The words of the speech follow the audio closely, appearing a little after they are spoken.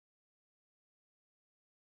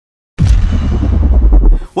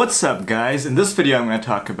What's up guys? In this video I'm going to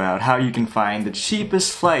talk about how you can find the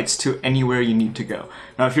cheapest flights to anywhere you need to go.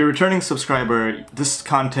 Now if you're a returning subscriber, this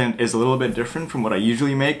content is a little bit different from what I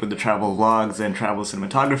usually make with the travel vlogs and travel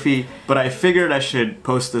cinematography, but I figured I should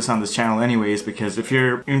post this on this channel anyways because if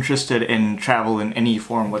you're interested in travel in any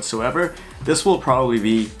form whatsoever, this will probably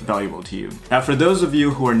be valuable to you. Now for those of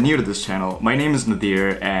you who are new to this channel, my name is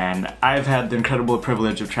Nadir and I've had the incredible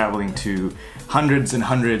privilege of traveling to hundreds and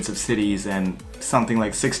hundreds of cities and something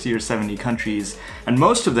like 60 or 70 countries, and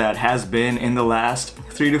most of that has been in the last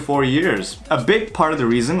 3 to 4 years. A big part of the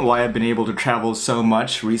reason why I've been able to travel so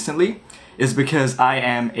much recently is because I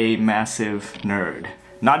am a massive nerd.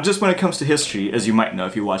 Not just when it comes to history, as you might know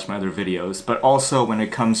if you watch my other videos, but also when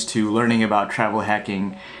it comes to learning about travel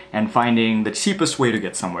hacking and finding the cheapest way to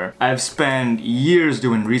get somewhere. I've spent years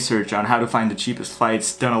doing research on how to find the cheapest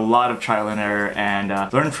flights, done a lot of trial and error, and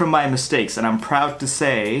learned from my mistakes, and I'm proud to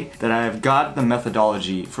say that I've got the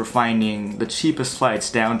methodology for finding the cheapest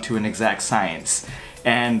flights down to an exact science.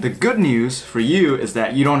 And the good news for you is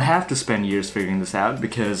that you don't have to spend years figuring this out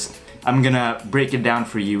because I'm gonna break it down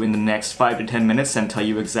for you in the next 5 to 10 minutes and tell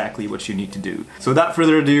you exactly what you need to do. So without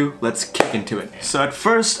further ado, let's kick into it. So at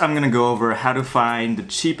first, I'm gonna go over how to find the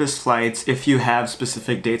cheapest flights if you have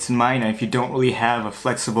specific dates in mind and if you don't really have a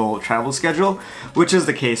flexible travel schedule, which is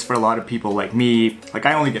the case for a lot of people like me. Like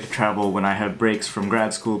I only get to travel when I have breaks from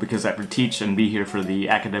grad school because I have to teach and be here for the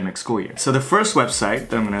academic school year. So the first website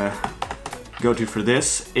that I'm gonna go to for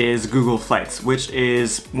this is Google Flights, which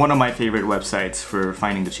is one of my favorite websites for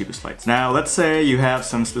finding the cheapest flights. Now let's say you have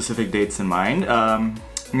some specific dates in mind. I'm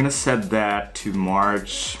gonna set that to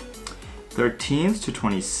March 13th to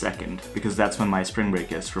 22nd because that's when my spring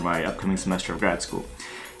break is for my upcoming semester of grad school.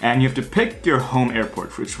 And you have to pick your home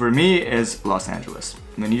airport, which for me is Los Angeles.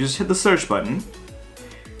 And then you just hit the search button.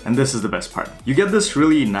 And this is the best part. You get this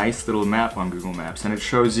really nice little map on Google Maps and it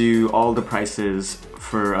shows you all the prices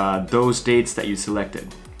for those dates that you selected.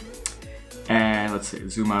 And let's say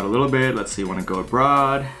zoom out a little bit. Let's say you want to go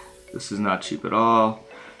abroad. This is not cheap at all.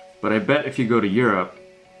 But I bet if you go to Europe,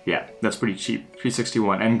 yeah, that's pretty cheap,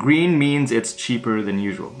 $361. And green means it's cheaper than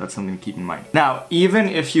usual. That's something to keep in mind. Now, even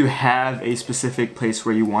if you have a specific place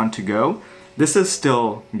where you want to go, this is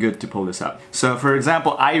still good to pull this up. So for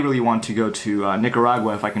example, I really want to go to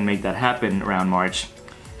Nicaragua if I can make that happen around March.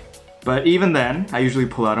 But even then, I usually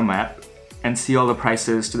pull out a map and see all the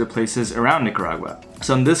prices to the places around Nicaragua.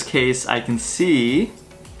 So in this case, I can see,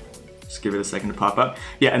 just give it a second to pop up.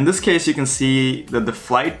 Yeah, in this case, you can see that the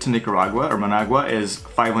flight to Nicaragua or Managua is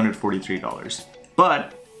 $543.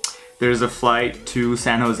 But there's a flight to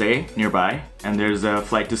San Jose nearby, and there's a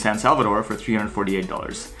flight to San Salvador for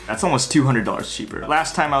 $348. That's almost $200 cheaper.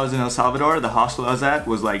 Last time I was in El Salvador, the hostel I was at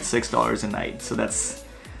was like $6 a night. So that's,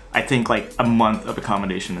 I think, like a month of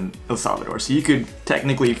accommodation in El Salvador. So you could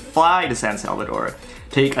technically fly to San Salvador,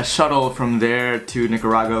 take a shuttle from there to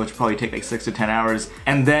Nicaragua, which would probably take like 6 to 10 hours,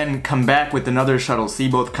 and then come back with another shuttle, see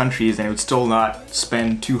both countries, and it would still not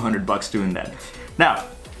spend $200 doing that. Now,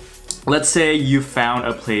 let's say you found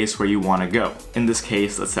a place where you want to go. In this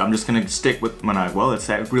case, let's say I'm just going to stick with Managua. Let's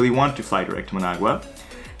say I really want to fly direct to Managua.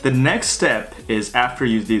 The next step is after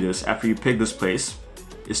you do this, after you pick this place,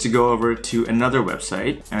 is to go over to another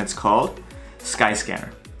website, and it's called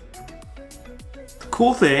Skyscanner. The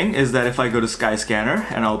cool thing is that if I go to Skyscanner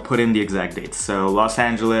and I'll put in the exact dates, so Los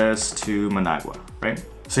Angeles to Managua, right?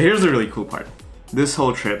 So here's the really cool part. This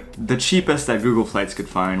whole trip, the cheapest that Google Flights could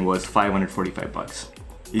find was $545.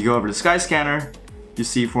 You go over to Skyscanner, you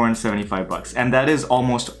see $475, and that is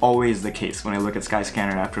almost always the case when I look at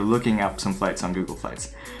Skyscanner after looking up some flights on Google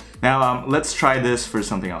Flights. Now let's try this for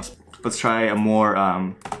something else. Let's try a more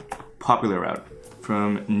popular route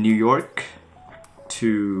from New York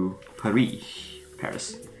to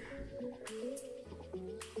Paris.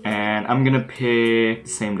 And I'm gonna pick the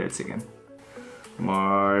same dates again.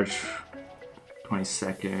 March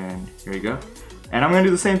 22nd, here you go. And I'm gonna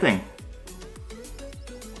do the same thing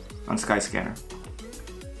on Skyscanner.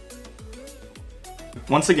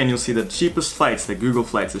 Once again, you'll see the cheapest flights that Google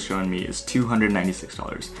Flights is showing me is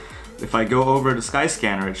 $296. If I go over to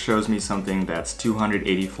Skyscanner, it shows me something that's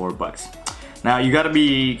 $284. Now you gotta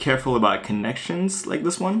be careful about connections like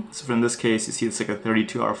this one. So in this case, you see it's like a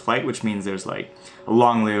 32-hour flight, which means there's like a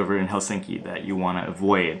long layover in Helsinki that you wanna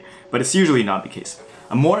avoid, but it's usually not the case.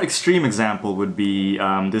 A more extreme example would be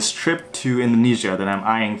this trip to Indonesia that I'm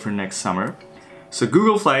eyeing for next summer. So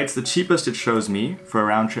Google Flights, the cheapest it shows me for a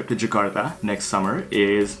round trip to Jakarta next summer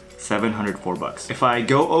is $704. If I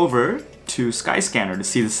go over to Skyscanner to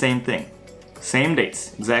see the same thing, same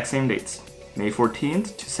dates, exact same dates, May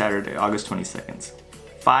 14th to Saturday, August 22nd,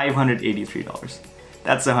 $583.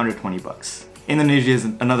 That's $120. Indonesia is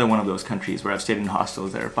another one of those countries where I've stayed in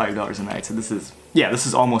hostels that are $5 a night, so this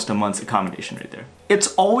is almost a month's accommodation right there.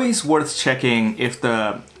 It's always worth checking if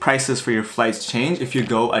the prices for your flights change if you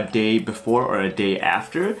go a day before or a day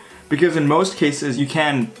after, because in most cases you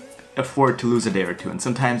can afford to lose a day or two, and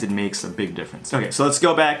sometimes it makes a big difference. Okay, so let's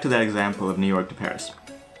go back to that example of New York to Paris.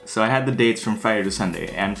 So I had the dates from Friday to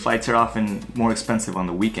Sunday, and flights are often more expensive on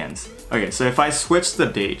the weekends. Okay, so if I switch the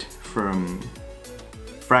date from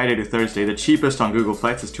Friday to Thursday, the cheapest on Google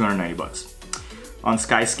Flights is 290 bucks. On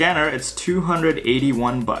Skyscanner, it's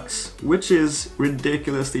 281 bucks, which is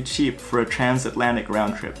ridiculously cheap for a transatlantic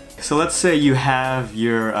round trip. So let's say you have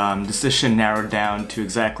your decision narrowed down to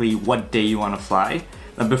exactly what day you want to fly.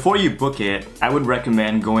 Before you book it, I would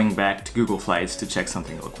recommend going back to Google Flights to check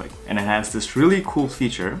something real quick. And it has this really cool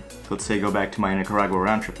feature. Let's say go back to my Nicaragua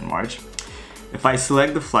round trip in March. If I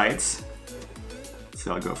select the flights,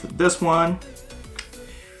 so I'll go for this one,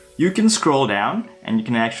 you can scroll down and you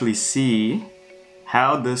can actually see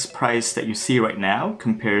how this price that you see right now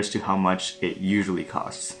compares to how much it usually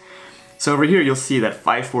costs. So over here you'll see that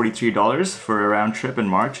 $543 for a round trip in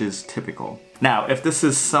March is typical. Now, if this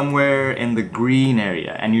is somewhere in the green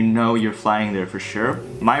area and you know you're flying there for sure,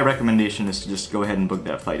 my recommendation is to just go ahead and book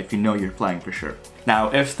that flight if you know you're flying for sure.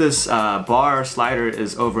 Now, if this bar slider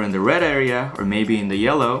is over in the red area or maybe in the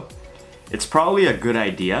yellow, it's probably a good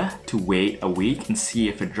idea to wait a week and see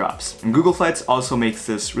if it drops. And Google Flights also makes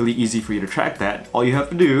this really easy for you to track that. All you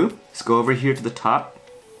have to do is go over here to the top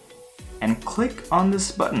and click on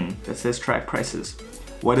this button that says track prices.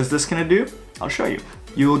 What is this gonna do? I'll show you.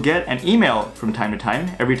 You will get an email from time to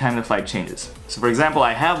time every time the flight changes. So for example,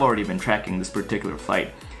 I have already been tracking this particular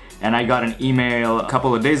flight, and I got an email a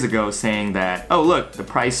couple of days ago saying that, oh look, the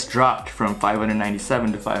price dropped from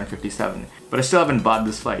 597 to 557. But I still haven't bought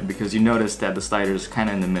this flight because you notice that the slider is kind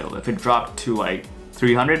of in the middle. If it dropped to like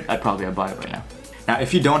 300, I'd probably have bought it right now. Now,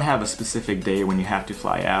 if you don't have a specific day when you have to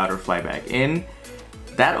fly out or fly back in,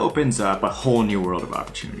 that opens up a whole new world of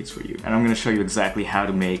opportunities for you. And I'm gonna show you exactly how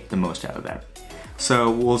to make the most out of that.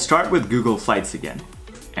 So we'll start with Google Flights again,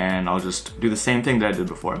 and I'll just do the same thing that I did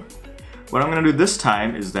before. What I'm gonna do this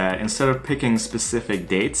time is that instead of picking specific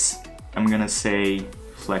dates, I'm gonna say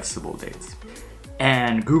flexible dates.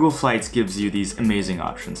 And Google Flights gives you these amazing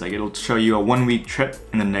options. Like it'll show you a 1-week trip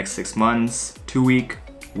in the next 6 months, 2-week,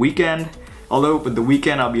 weekend. Although with the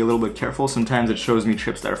weekend, I'll be a little bit careful. Sometimes it shows me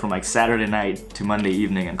trips that are from like Saturday night to Monday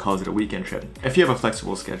evening and calls it a weekend trip. If you have a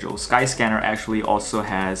flexible schedule, Skyscanner actually also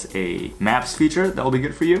has a maps feature that will be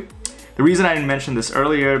good for you. The reason I didn't mention this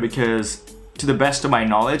earlier because to the best of my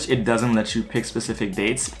knowledge, it doesn't let you pick specific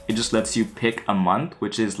dates. It just lets you pick a month,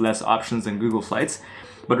 which is less options than Google Flights.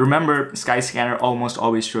 But remember, Skyscanner almost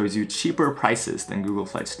always shows you cheaper prices than Google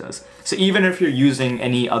Flights does. So even if you're using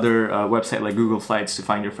any other website like Google Flights to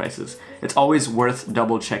find your prices, it's always worth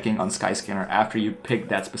double checking on Skyscanner after you pick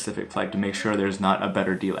that specific flight to make sure there's not a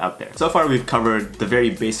better deal out there. So far we've covered the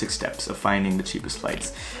very basic steps of finding the cheapest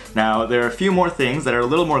flights. Now there are a few more things that are a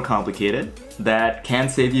little more complicated that can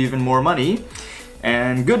save you even more money.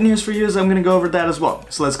 And good news for you is I'm gonna go over that as well.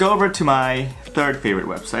 So let's go over to my third favorite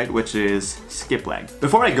website, which is Skiplagged.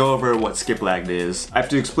 Before I go over what Skiplagged is, I have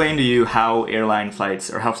to explain to you how airline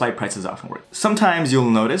flights or how flight prices often work. Sometimes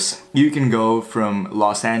you'll notice you can go from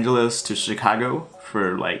Los Angeles to Chicago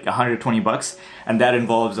for like 120 bucks, and that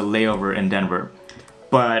involves a layover in Denver.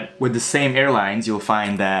 But with the same airlines, you'll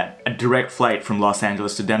find that a direct flight from Los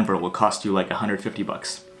Angeles to Denver will cost you like 150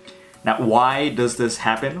 bucks. Now, why does this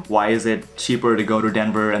happen? Why is it cheaper to go to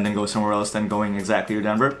Denver and then go somewhere else than going exactly to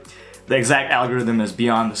Denver? The exact algorithm is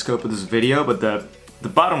beyond the scope of this video, but the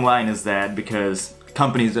bottom line is that because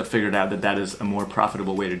companies have figured out that that is a more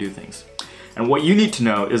profitable way to do things. And what you need to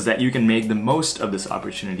know is that you can make the most of this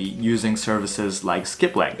opportunity using services like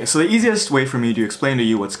Skiplagged. So the easiest way for me to explain to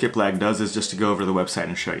you what Skiplagged does is just to go over to the website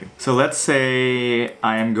and show you. So let's say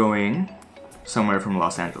I am going somewhere from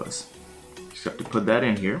Los Angeles. Just have to put that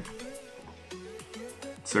in here.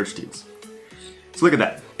 Search deals. So look at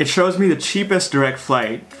that. It shows me the cheapest direct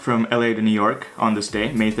flight from LA to New York on this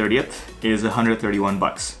day, May 30th, is 131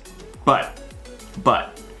 bucks. But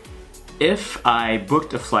if I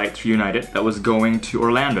booked a flight through United that was going to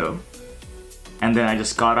Orlando, and then I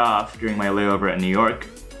just got off during my layover at New York,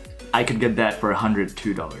 I could get that for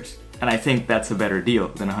 $102. And I think that's a better deal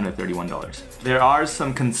than $131. There are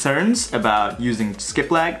some concerns about using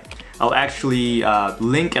Skiplagged. I'll actually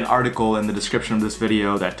link an article in the description of this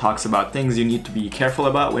video that talks about things you need to be careful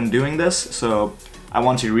about when doing this, so I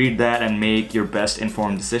want you to read that and make your best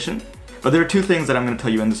informed decision. But there are two things that I'm going to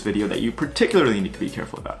tell you in this video that you particularly need to be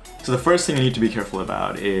careful about. So the first thing you need to be careful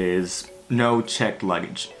about is no checked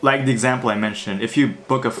luggage. Like the example I mentioned, if you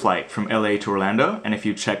book a flight from LA to Orlando, and if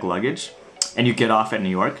you check luggage, and you get off at New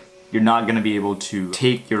York, you're not going to be able to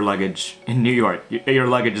take your luggage in New York. Your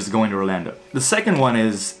luggage is going to Orlando. The second one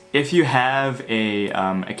is, if you have a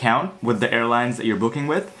account with the airlines that you're booking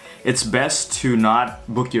with, it's best to not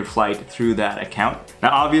book your flight through that account.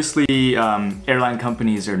 Now obviously, airline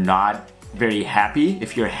companies are not very happy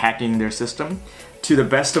if you're hacking their system. To the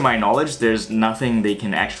best of my knowledge, there's nothing they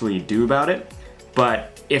can actually do about it.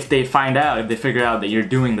 But if they figure out that you're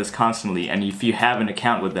doing this constantly, and if you have an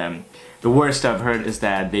account with them, the worst I've heard is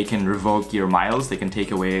that they can revoke your miles. They can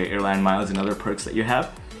take away airline miles and other perks that you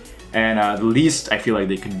have. And the least I feel like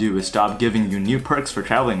they could do is stop giving you new perks for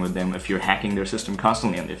traveling with them if you're hacking their system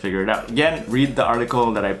constantly and they figure it out. Again, read the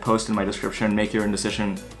article that I post in my description, make your own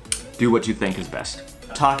decision, do what you think is best.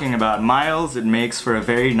 Talking about miles, it makes for a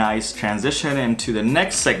very nice transition into the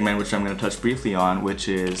next segment, which I'm going to touch briefly on, which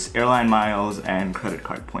is airline miles and credit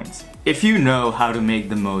card points. If you know how to make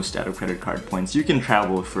the most out of credit card points, you can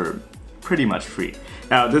travel for pretty much free.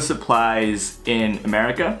 Now this applies in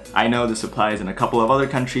America. I know this applies in a couple of other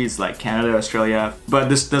countries like Canada, Australia, but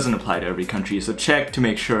this doesn't apply to every country, so check to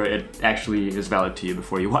make sure it actually is valid to you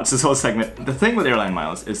before you watch this whole segment. The thing with airline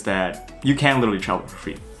miles is that you can literally travel for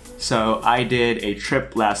free. So I did a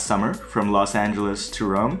trip last summer from Los Angeles to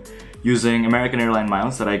Rome using American Airline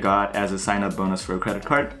miles that I got as a sign-up bonus for a credit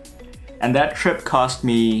card. And that trip cost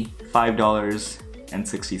me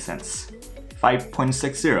 $5.60.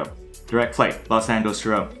 5.60. Direct flight, Los Angeles to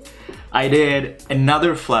Rome. I did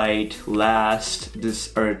another flight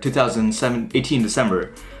 2018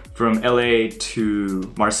 December from LA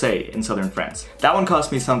to Marseille in southern France. That one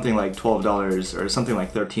cost me something like $12 or something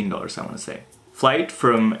like $13, I want to say. Flight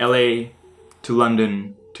from LA to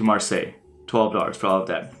London to Marseille, $12 for all of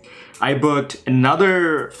that. I booked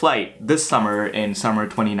another flight this summer in summer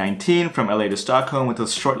 2019 from LA to Stockholm with a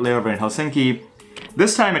short layover in Helsinki.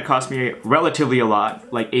 This time it cost me relatively a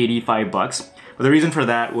lot, like 85 bucks. But the reason for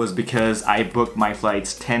that was because I booked my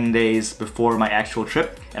flights 10 days before my actual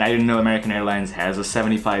trip, and I didn't know American Airlines has a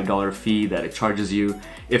 $75 fee that it charges you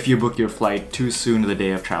if you book your flight too soon to the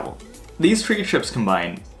day of travel. These 3 trips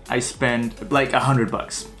combined, I spent like 100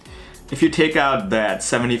 bucks. If you take out that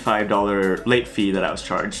 $75 late fee that I was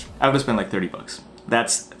charged, I would have spent like 30 bucks.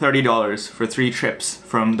 That's $30 for 3 trips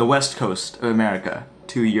from the west coast of America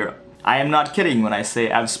to Europe. I am not kidding when I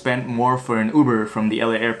say I've spent more for an Uber from the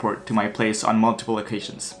LA airport to my place on multiple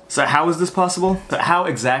occasions. So how is this possible? So how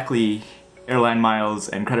exactly airline miles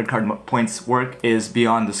and credit card points work is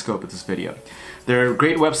beyond the scope of this video. There are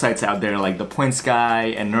great websites out there like the Points Guy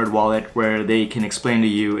and NerdWallet where they can explain to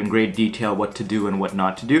you in great detail what to do and what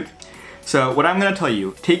not to do. So what I'm going to tell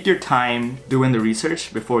you, take your time doing the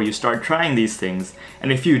research before you start trying these things,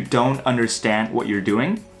 and if you don't understand what you're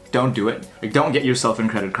doing, don't do it. Like, don't get yourself in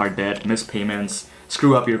credit card debt, miss payments,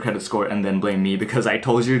 screw up your credit score, and then blame me because I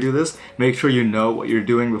told you to do this. Make sure you know what you're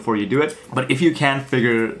doing before you do it. But if you can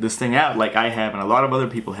figure this thing out, like I have and a lot of other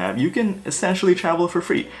people have, you can essentially travel for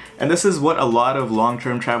free. And this is what a lot of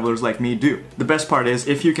long-term travelers like me do. The best part is,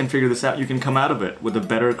 if you can figure this out, you can come out of it with a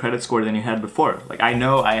better credit score than you had before. Like, I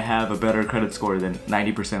know I have a better credit score than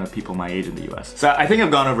 90% of people my age in the US. So I think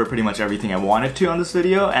I've gone over pretty much everything I wanted to on this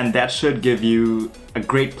video, and that should give you a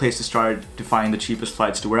great place to start to find the cheapest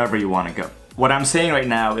flights to wherever you want to go. What I'm saying right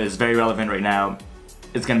now is very relevant right now.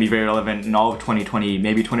 It's going to be very relevant in all of 2020,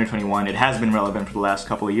 maybe 2021. It has been relevant for the last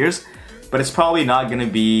couple of years, but it's probably not going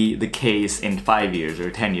to be the case in 5 years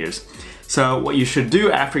or 10 years. So what you should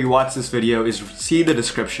do after you watch this video is see the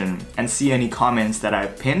description and see any comments that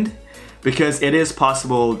I've pinned, because it is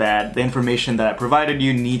possible that the information that I provided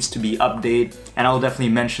you needs to be updated, and I'll definitely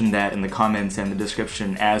mention that in the comments and the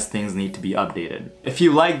description as things need to be updated. If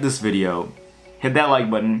you like this video, hit that like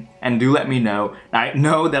button and do let me know. Now, I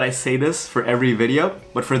know that I say this for every video,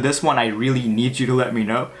 but for this one I really need you to let me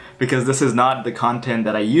know, because this is not the content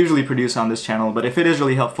that I usually produce on this channel, but if it is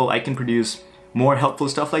really helpful, I can produce more helpful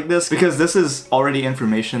stuff like this, because this is already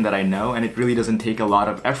information that I know and it really doesn't take a lot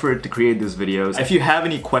of effort to create these videos. If you have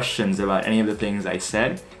any questions about any of the things I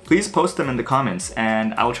said, please post them in the comments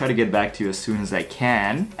and I'll try to get back to you as soon as I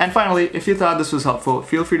can. And finally, if you thought this was helpful,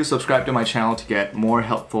 feel free to subscribe to my channel to get more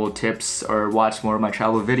helpful tips or watch more of my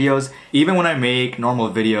travel videos. Even when I make normal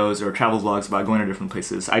videos or travel vlogs about going to different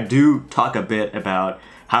places, I do talk a bit about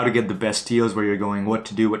how to get the best deals where you're going, what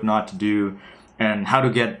to do, what not to do, and how to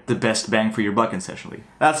get the best bang for your buck, essentially.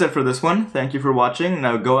 That's it for this one. Thank you for watching.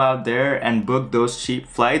 Now go out there and book those cheap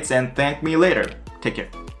flights and thank me later. Take care.